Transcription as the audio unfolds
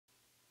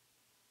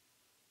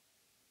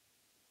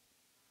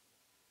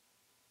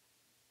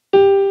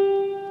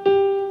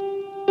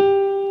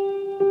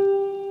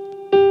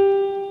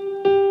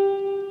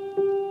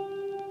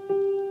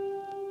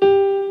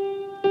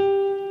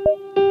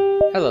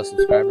fellow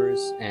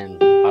subscribers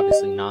and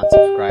obviously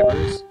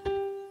non-subscribers.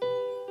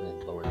 I'm going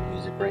to lower the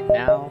music right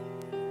now.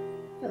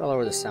 I'm going to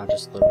lower the sound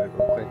just a little bit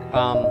real quick.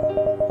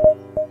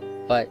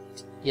 But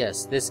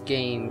yes, this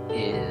game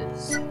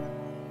is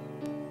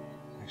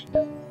actually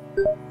nothing.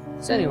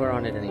 It's anywhere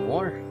on it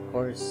anymore, of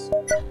course,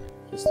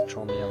 just to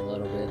troll me a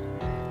little bit.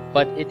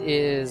 But it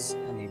is,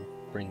 let me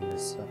bring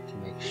this up to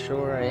make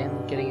sure I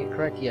am getting it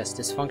correct. Yes,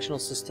 Dysfunctional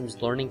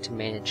Systems Learning to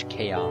Manage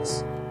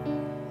Chaos.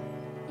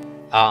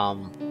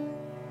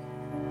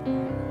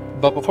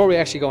 But before we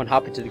actually go and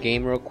hop into the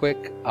game real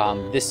quick,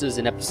 this is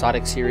an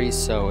episodic series,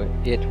 so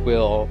it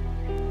will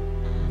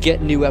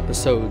get new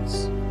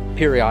episodes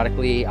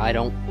periodically. I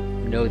don't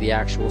know the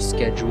actual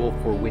schedule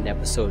for when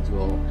episodes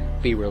will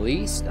be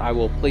released. I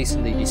will place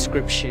in the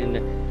description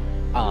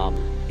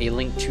a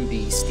link to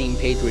the Steam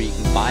page where you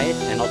can buy it,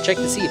 and I'll check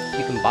to see if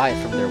you can buy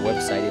it from their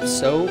website. If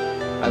so,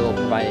 I will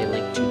provide a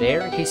link to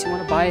there in case you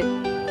want to buy it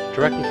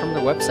directly from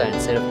their website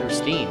instead of through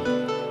Steam.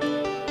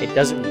 It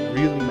doesn't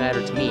really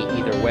matter to me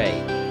either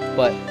way.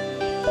 But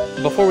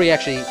before we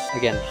actually,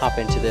 again, hop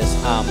into this,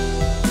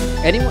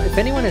 if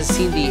anyone has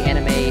seen the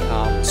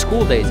anime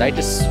School Days, I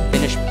just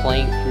finished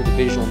playing through the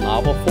visual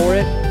novel for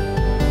it.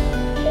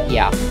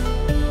 Yeah.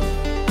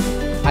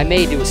 I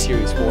may do a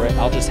series for it.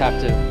 I'll just have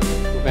to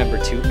remember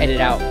to edit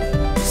out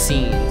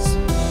scenes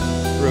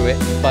through it.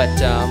 But,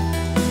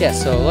 yeah,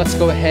 so let's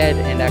go ahead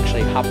and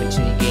actually hop into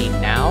the game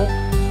now.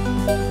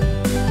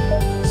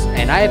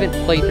 And I haven't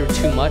played through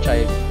too much.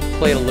 I've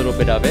played a little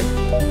bit of it.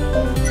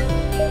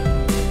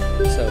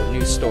 So,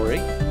 new story.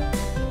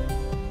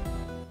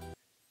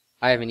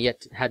 I haven't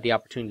yet had the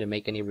opportunity to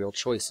make any real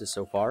choices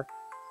so far. Of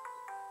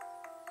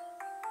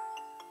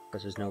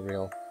course, there's no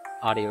real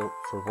audio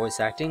for voice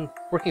acting.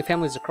 Working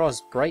families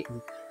across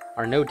Brighton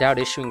are no doubt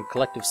issuing a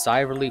collective sigh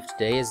of relief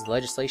today as the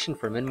legislation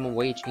for a minimum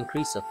wage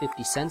increase of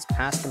 50 cents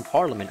passed in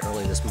Parliament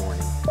early this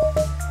morning.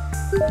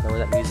 Lower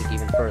that music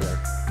even further.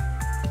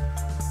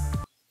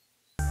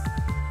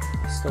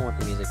 I still want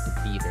the music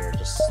to be there,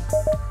 just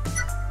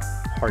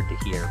hard to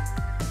hear.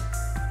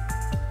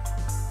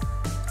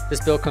 This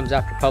bill comes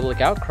after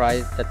public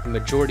outcry that the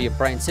majority of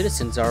Brighton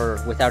citizens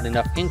are without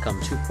enough income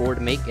to afford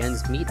to make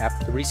ends meet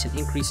after the recent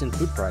increase in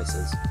food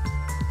prices.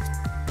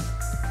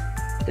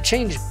 The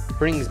change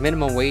brings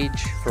minimum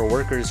wage for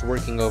workers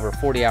working over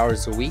 40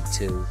 hours a week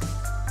to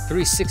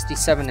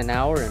 $3.67 an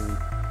hour and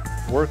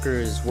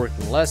workers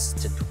working less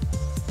to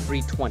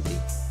 $3.20.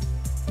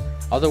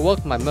 Although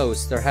welcomed by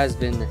most, there has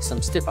been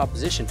some stiff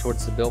opposition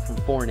towards the bill from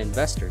foreign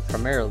investors,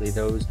 primarily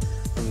those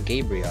from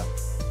Gabriel.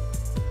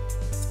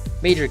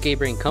 Major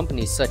Gabriel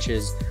companies such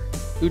as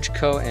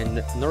Ujco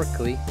and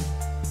Norkley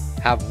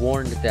have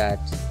warned that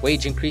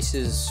wage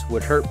increases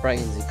would hurt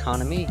Brighton's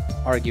economy,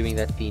 arguing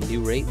that the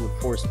new rate would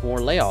force more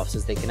layoffs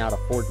as they cannot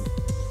afford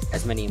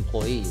as many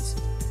employees.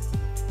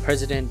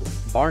 President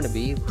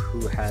Barnaby,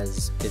 who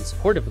has been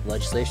supportive of the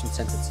legislation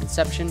since its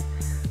inception,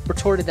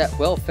 retorted that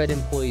well-fed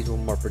employees were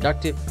more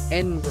productive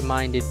and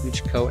reminded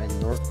Ujco and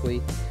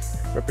Norkley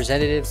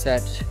representatives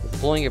that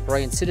employing a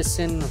Brighton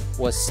citizen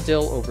was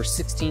still over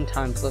 16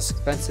 times less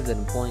expensive than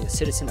employing a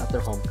citizen of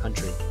their home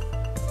country.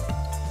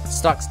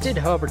 Stocks did,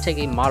 however, take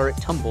a moderate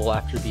tumble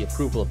after the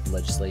approval of the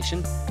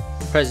legislation.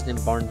 President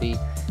Barnaby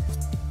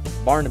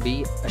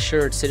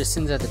assured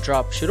citizens that the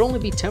drop should only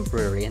be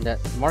temporary and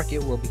that the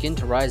market will begin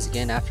to rise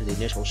again after the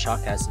initial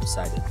shock has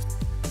subsided.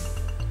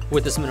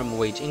 With this minimum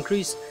wage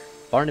increase,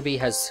 Barnaby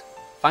has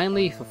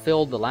finally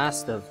fulfilled the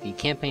last of the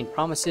campaign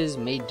promises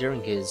made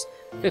during his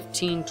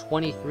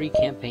 1523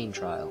 campaign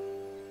trial.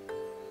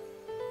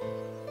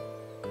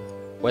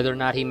 Whether or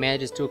not he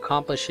manages to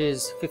accomplish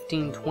his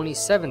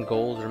 1527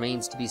 goals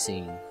remains to be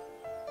seen.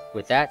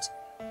 With that,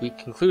 we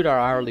conclude our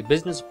hourly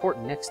business report.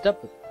 Next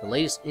up with the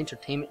latest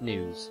entertainment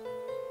news.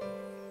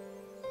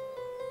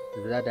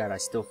 Without doubt, I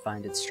still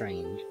find it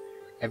strange.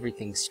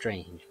 Everything's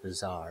strange,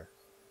 bizarre.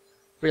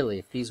 Really,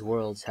 if these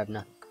worlds have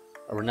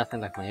were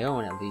nothing like my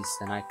own, at least,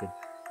 then I could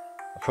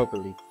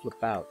appropriately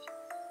flip out.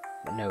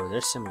 But no,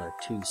 they're similar,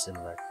 too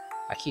similar.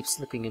 I keep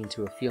slipping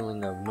into a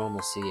feeling of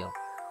normalcy,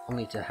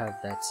 only to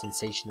have that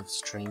sensation of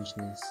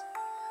strangeness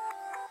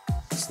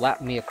slap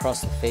me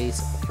across the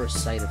face at the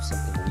first sight of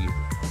something weird.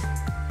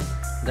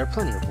 There are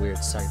plenty of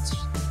weird sights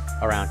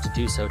around to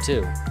do so,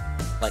 too.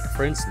 Like,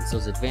 for instance,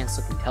 those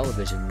advanced-looking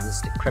televisions in this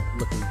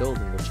decrepit-looking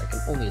building, which I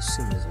can only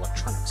assume is an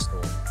electronics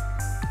store.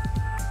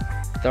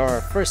 They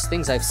are the first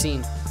things I've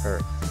seen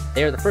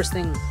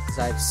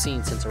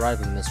since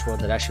arriving in this world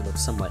that actually look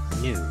somewhat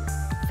new.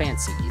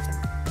 Fancy, even.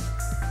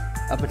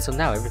 Up until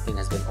now, everything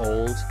has been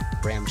old,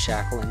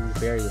 ramshackle, and in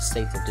various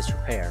states of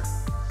disrepair.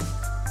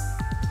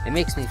 It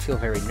makes me feel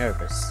very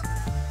nervous.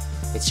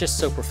 It's just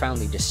so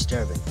profoundly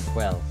disturbing.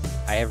 Well,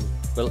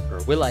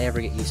 will I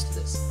ever get used to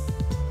this?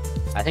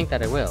 I think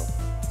that I will.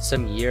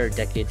 Some year or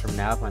decade from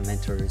now, if my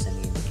mentor is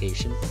any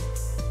indication.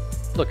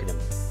 Look at him,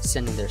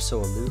 standing there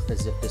so aloof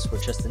as if this were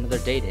just another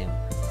day to him,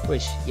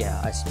 which, yeah,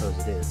 I suppose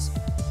it is.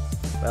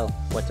 Well,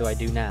 what do I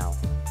do now?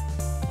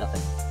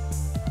 Nothing.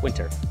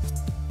 Winter.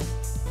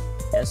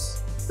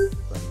 Yes.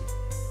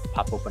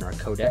 Pop open our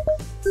codec.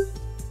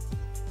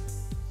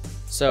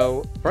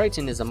 So,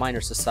 Brighton is a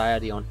minor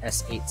society on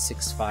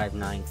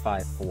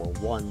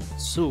S86599541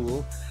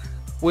 Sul,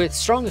 with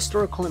strong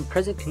historical and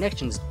present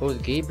connections to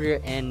both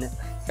Gaebria and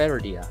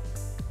Ferdia.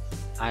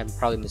 I'm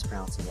probably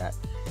mispronouncing that.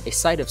 A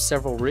site of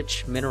several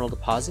rich mineral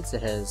deposits.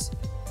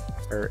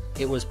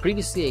 It was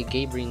previously a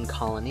Gaebrian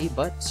colony,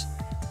 but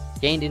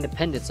gained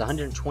independence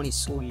 120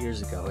 Sul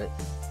years ago. It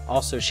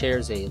also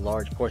shares a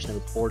large portion of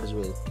its borders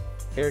with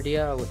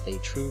Ferdia,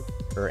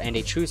 and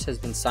a truce has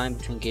been signed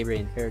between Gaebria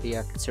and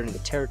Ferdia concerning the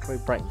territory.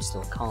 Brighton was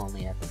still a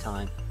colony at the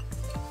time.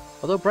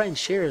 Although Brighton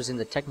shares in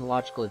the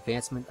technological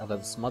advancement of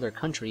its mother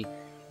country,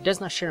 it does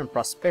not share in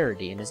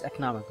prosperity and is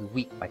economically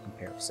weak by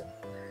comparison.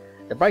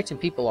 The Brighton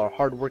people are a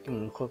hard-working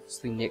and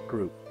closely knit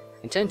group,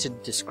 and tend to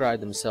describe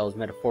themselves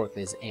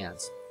metaphorically as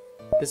ants.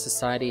 This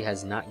society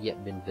has not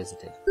yet been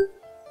visited.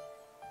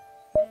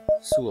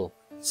 Sul.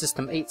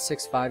 System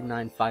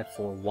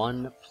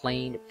 8659541,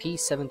 plane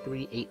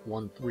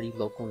P73813,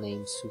 local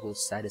name Sul,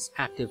 status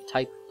active,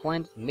 type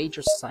planet,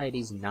 major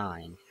societies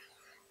 9.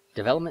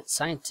 Development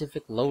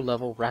scientific,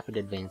 low-level, rapid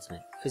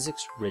advancement,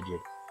 physics rigid.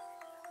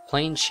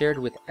 Plane shared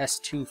with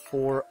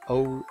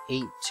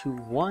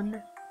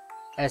S240821,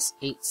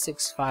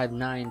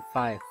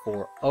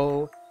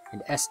 S8659540,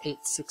 and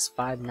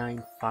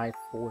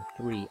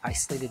S8659543.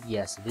 Isolated,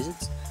 yes.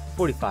 Visits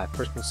 45.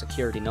 Personal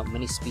security. Note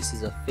many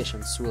species of fish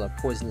on Sul are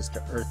poisonous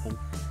to earth and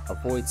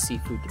avoid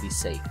seafood to be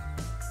safe.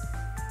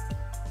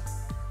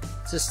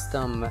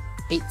 System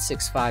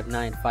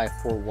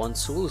 8659541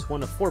 Sul is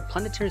one of 4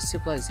 planetary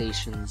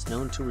civilizations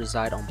known to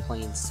reside on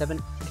plane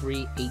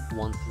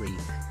 73813.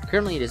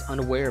 Currently it is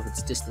unaware of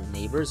its distant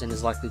neighbors and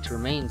is likely to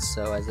remain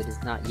so as it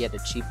has not yet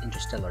achieved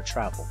interstellar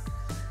travel.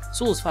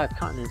 Sul's 5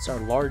 continents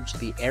are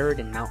largely arid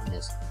and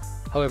mountainous.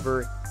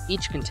 However,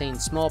 each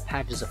contains small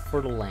patches of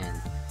fertile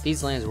land.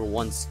 These lands were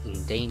once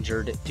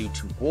endangered due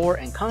to war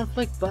and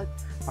conflict, but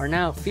are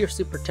now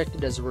fiercely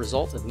protected as a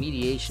result of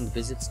mediation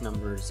visits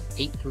numbers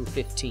 8 through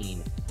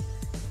 15.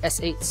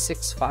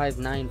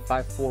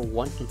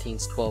 S8659541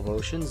 contains 12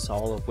 oceans,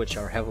 all of which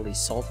are heavily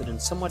salted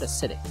and somewhat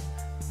acidic.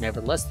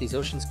 Nevertheless, these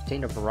oceans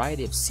contain a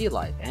variety of sea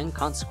life, and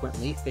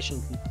consequently,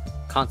 fishing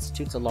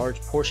constitutes a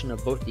large portion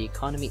of both the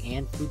economy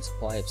and food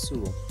supply of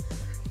Sul.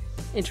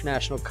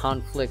 International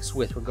conflicts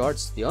with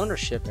regards to the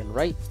ownership and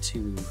right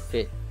to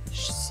fish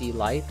sea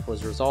life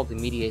was resolved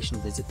in mediation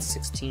visits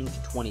 16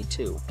 to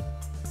 22.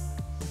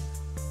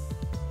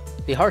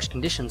 The harsh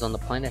conditions on the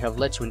planet have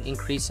led to an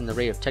increase in the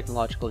rate of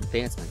technological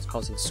advancements,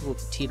 causing Sul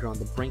to teeter on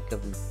the brink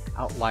of an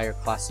outlier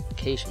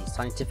classification.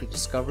 Scientific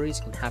discoveries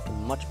can happen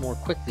much more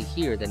quickly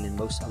here than in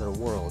most other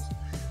worlds.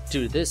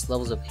 Due to this,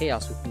 levels of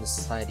chaos within the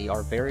society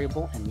are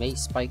variable and may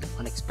spike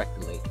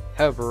unexpectedly.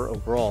 However,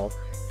 overall,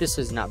 this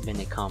has not been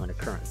a common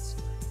occurrence.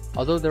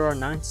 Although there are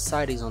 9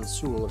 societies on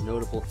Sul of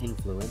notable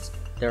influence,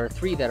 there are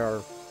 3 that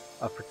are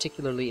of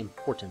particularly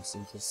importance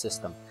in the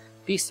system.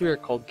 These 3 are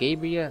called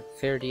Gaebria,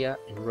 Ferdia,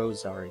 and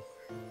Rosari.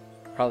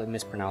 Probably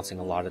mispronouncing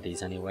a lot of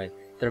these anyway.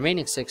 The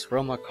remaining 6,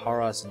 Roma,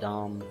 Karas,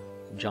 Dam,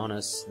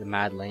 Jonas, the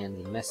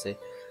Madland, and Messe,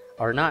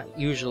 are not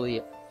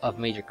usually of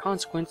major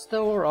consequence,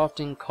 though are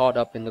often caught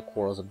up in the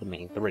quarrels of the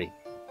main 3.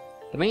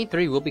 The main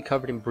 3 will be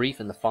covered in brief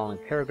in the following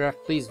paragraph.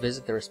 Please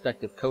visit their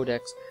respective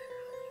codex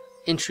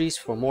entries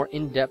for more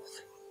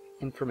in-depth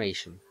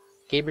information.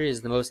 Gaebria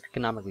is the most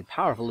economically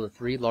powerful of the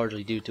 3,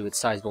 largely due to its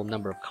sizable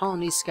number of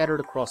colonies scattered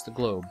across the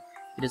globe.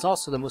 It is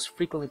also the most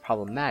frequently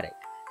problematic.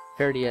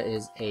 Ferdia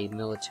is a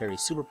military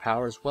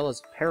superpower as well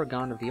as a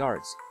paragon of the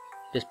arts.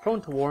 It is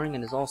prone to warring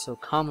and is also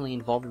commonly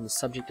involved in the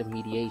subject of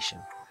mediation.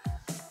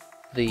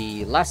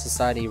 The last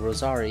society,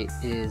 Rosari,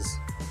 is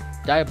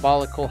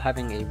diabolical,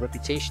 having a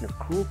reputation of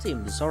cruelty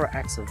and bizarre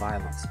acts of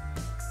violence.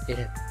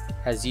 It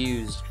has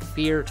used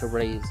fear to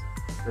rise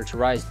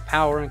to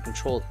power and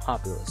control the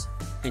populace.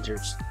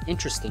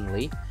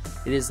 Interestingly,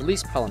 it is the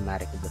least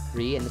problematic of the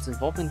 3, and its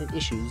involvement in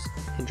issues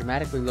can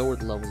dramatically lower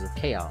the levels of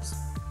chaos.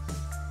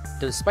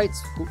 Despite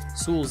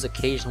Sul's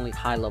occasionally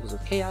high levels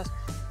of chaos,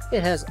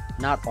 it has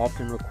not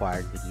often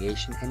required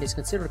mediation and is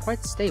considered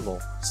quite stable.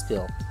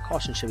 Still,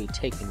 caution should be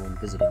taken when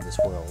visiting this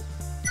world.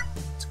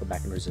 Let's go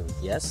back and resume.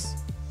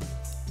 Yes?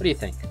 What do you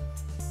think?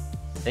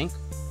 Think?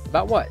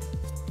 About what?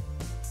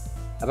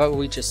 About what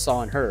we just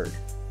saw and heard.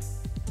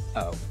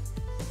 Oh.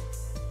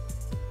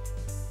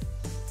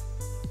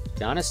 To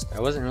be honest, I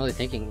wasn't really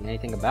thinking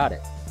anything about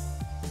it.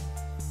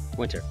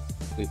 Winter,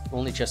 we've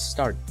only just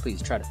started.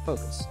 Please try to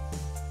focus.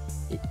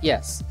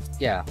 Yes.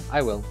 Yeah,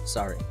 I will.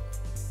 Sorry.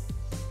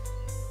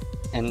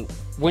 And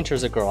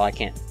Winter's a girl. I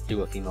can't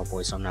do a female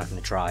voice, so I'm not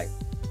going to try.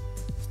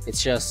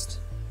 It's just,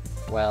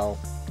 well,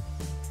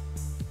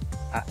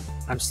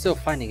 I'm still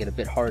finding it a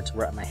bit hard to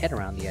wrap my head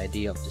around the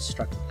idea of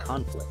destructive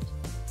conflict.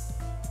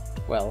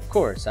 Well, of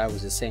course, I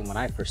was the same when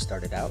I first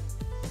started out.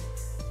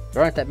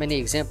 There aren't that many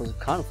examples of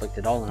conflict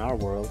at all in our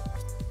world.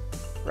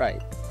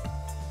 Right.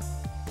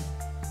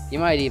 You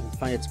might even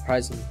find it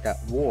surprising that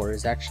war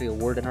is actually a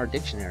word in our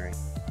dictionary.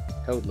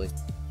 Totally.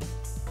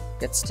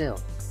 Yet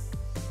still.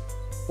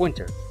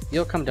 Winter,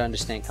 you'll come to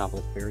understand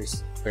conflict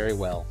very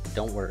well.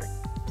 Don't worry.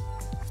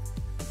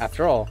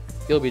 After all,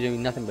 you'll be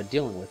doing nothing but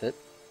dealing with it.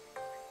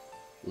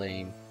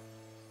 Lame.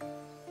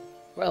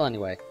 Well,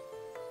 anyway.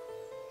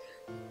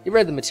 You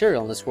read the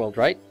material in this world,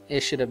 right?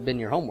 It should have been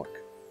your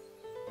homework.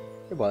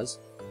 It was.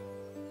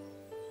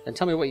 Then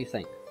tell me what you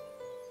think.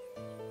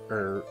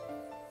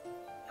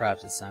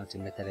 Perhaps it's time to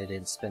admit that I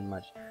didn't spend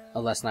much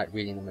last night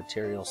reading the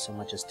material so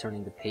much as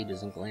turning the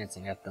pages and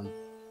glancing at them.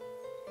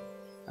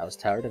 I was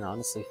tired and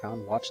honestly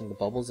found watching the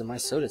bubbles in my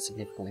soda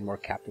significantly more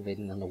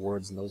captivating than the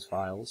words in those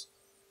files.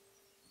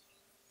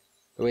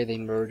 The way they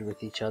merge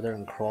with each other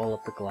and crawl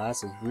up the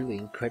glass is really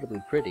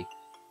incredibly pretty.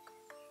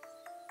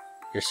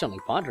 You're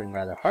certainly pondering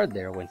rather hard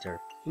there, Winter.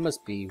 You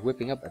must be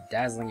whipping up a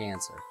dazzling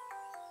answer.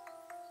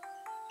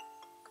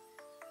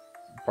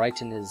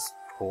 Brighton is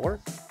poor?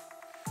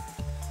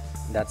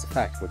 That's a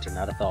fact, Winter,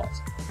 not a thought.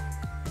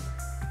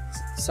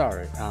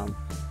 Sorry,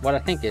 what I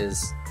think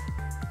is...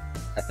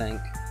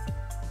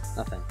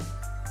 nothing.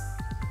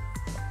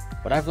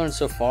 What I've learned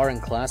so far in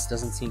class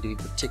doesn't seem to be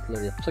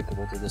particularly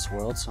applicable to this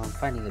world, so I'm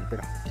finding it a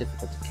bit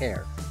difficult to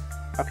care.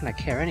 How can I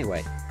care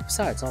anyway?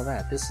 Besides all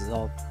that, this is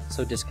all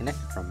so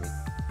disconnected from me.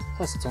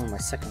 Plus, it's only my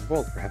second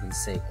world, for heaven's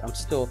sake. I'm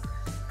still...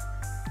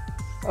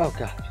 oh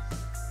god.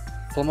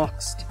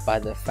 Flummoxed by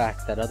the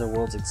fact that other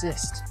worlds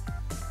exist.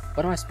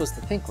 What am I supposed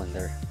to think when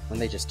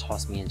they just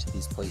toss me into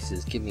these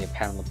places, give me a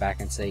pat on the back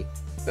and say,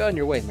 "Go on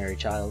your way, merry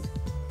child"?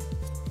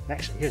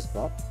 Actually, here's a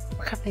thought.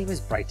 What kind of name is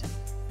Brighton?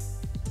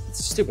 It's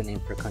a stupid name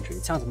for a country.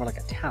 It sounds more like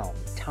a town.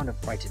 Town of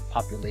Brighton,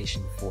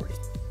 population 40.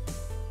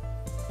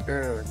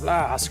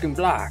 Blah, scream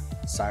blah,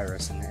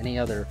 Cyrus and any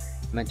other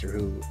mentor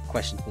who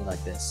questions me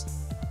like this.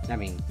 I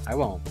mean, I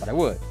won't, but I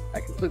would.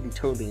 I completely,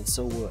 totally, and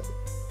so would.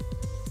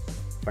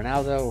 For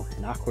now, though,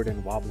 an awkward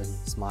and wobbling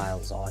smile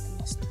is all I can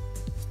muster.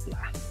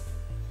 Blah.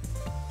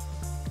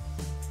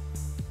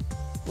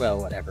 Well,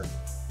 whatever.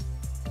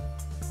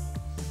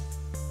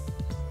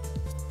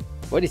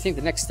 What do you think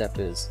the next step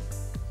is?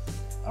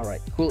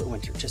 Alright, cool it,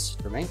 Winter.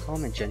 Just remain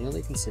calm and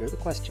genuinely consider the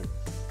question.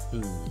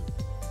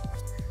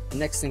 The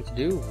next thing to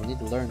do, we need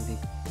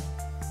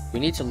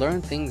to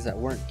learn things that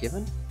weren't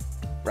given?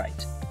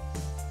 Right.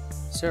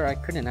 Sir, I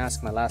couldn't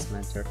ask my last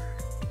mentor,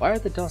 why are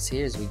the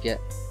dossiers we get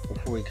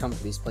before we come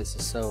to these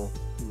places so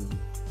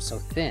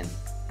thin?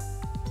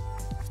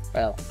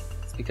 Well,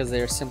 it's because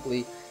they are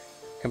simply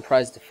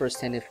comprised of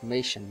first-hand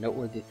information,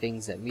 noteworthy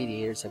things that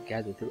mediators have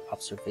gathered through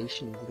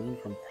observation and gleaned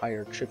from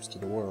prior trips to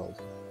the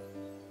world.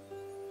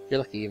 You're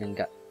lucky you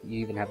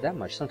even have that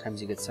much.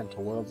 Sometimes you get sent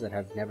to worlds that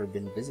have never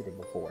been visited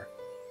before.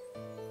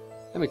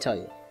 Let me tell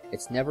you,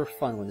 it's never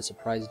fun when a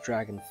surprise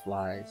dragon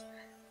flies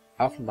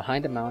out from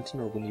behind a mountain,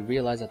 or when you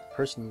realize that the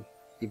person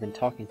you've been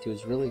talking to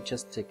is really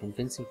just a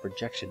convincing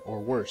projection, or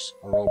worse,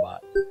 a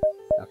robot.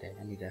 Okay,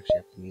 I need to actually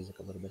up the music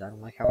a little bit. I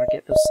don't like how I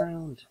get the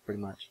sound, pretty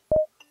much.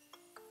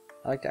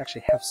 I like to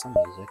actually have some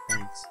music,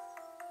 thanks.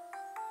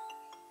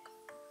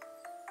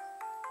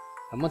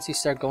 And once you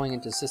start going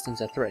into systems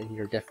that threaten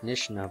your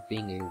definition of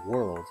being a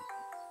world,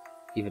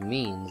 even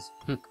means,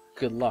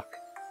 good luck.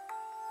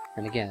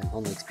 And again,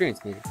 only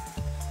experienced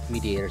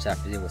mediators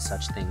have to deal with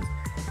such things.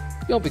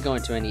 You won't be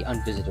going to any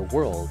unvisited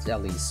worlds,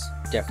 at least,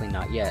 definitely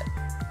not yet.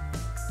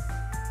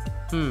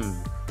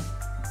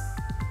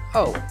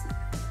 Oh!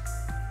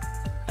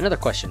 Another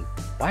question.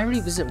 Why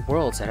revisit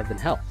worlds that have been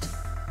helped?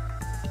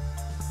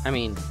 I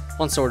mean,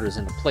 once order is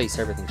into place,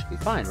 everything should be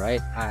fine,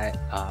 right?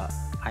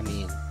 I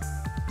mean...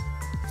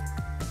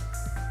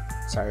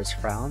 Cyrus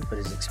frowned, but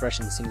his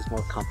expression seems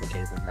more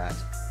complicated than that.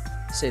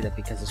 I say that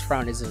because his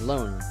frown isn't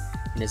alone.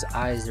 In his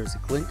eyes there is a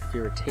glint of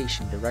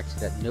irritation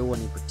directed at no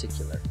one in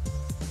particular.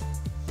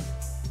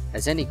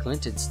 As any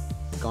glint, it's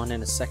gone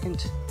in a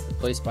second,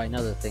 replaced by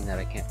another thing that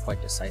I can't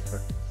quite decipher.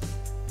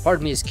 Part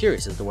of me is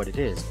curious as to what it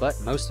is, but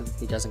most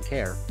of me doesn't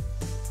care.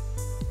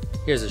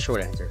 Here's the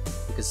short answer.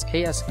 Because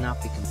chaos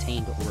cannot be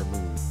contained or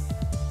removed.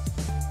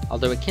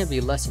 Although it can't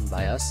be lessened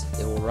by us,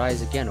 it will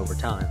rise again over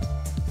time.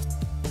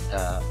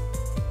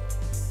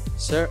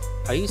 Sir,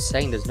 are you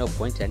saying there's no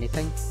point to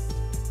anything?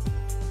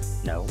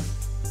 No.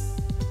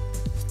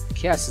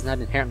 Chaos is not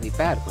inherently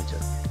bad, Winter.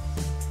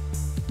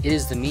 It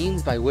is the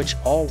means by which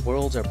all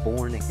worlds are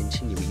born and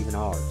continue, even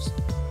ours.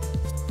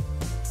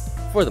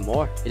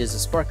 Furthermore, it is a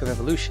spark of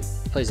evolution.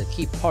 It plays a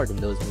key part in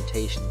those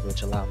mutations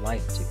which allow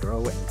life to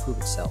grow and improve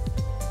itself.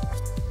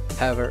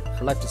 However,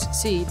 for life to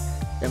succeed,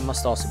 there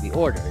must also be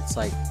order. It's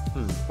like,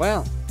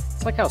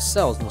 it's like how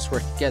cells must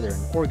work together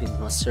and organs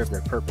must serve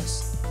their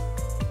purpose.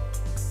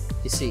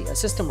 You see, a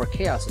system where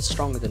chaos is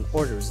stronger than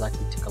order is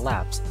likely to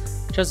collapse,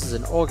 just as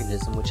an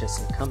organism which has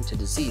succumbed to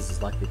disease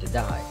is likely to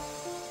die.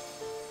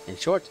 In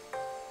short,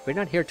 we're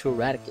not here to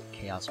eradicate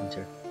chaos,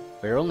 Winter.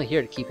 We're only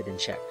here to keep it in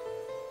check.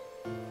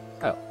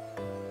 Oh.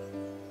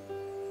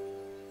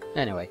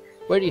 Anyway,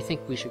 where do you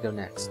think we should go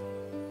next?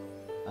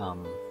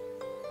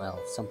 Well,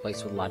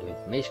 someplace with a lot of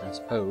information, I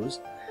suppose.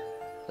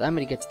 But I'm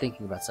gonna get to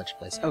thinking about such a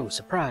place. Oh,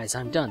 surprise,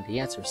 I'm done. The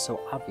answer is so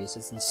obvious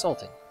it's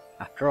insulting.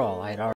 After all, I had already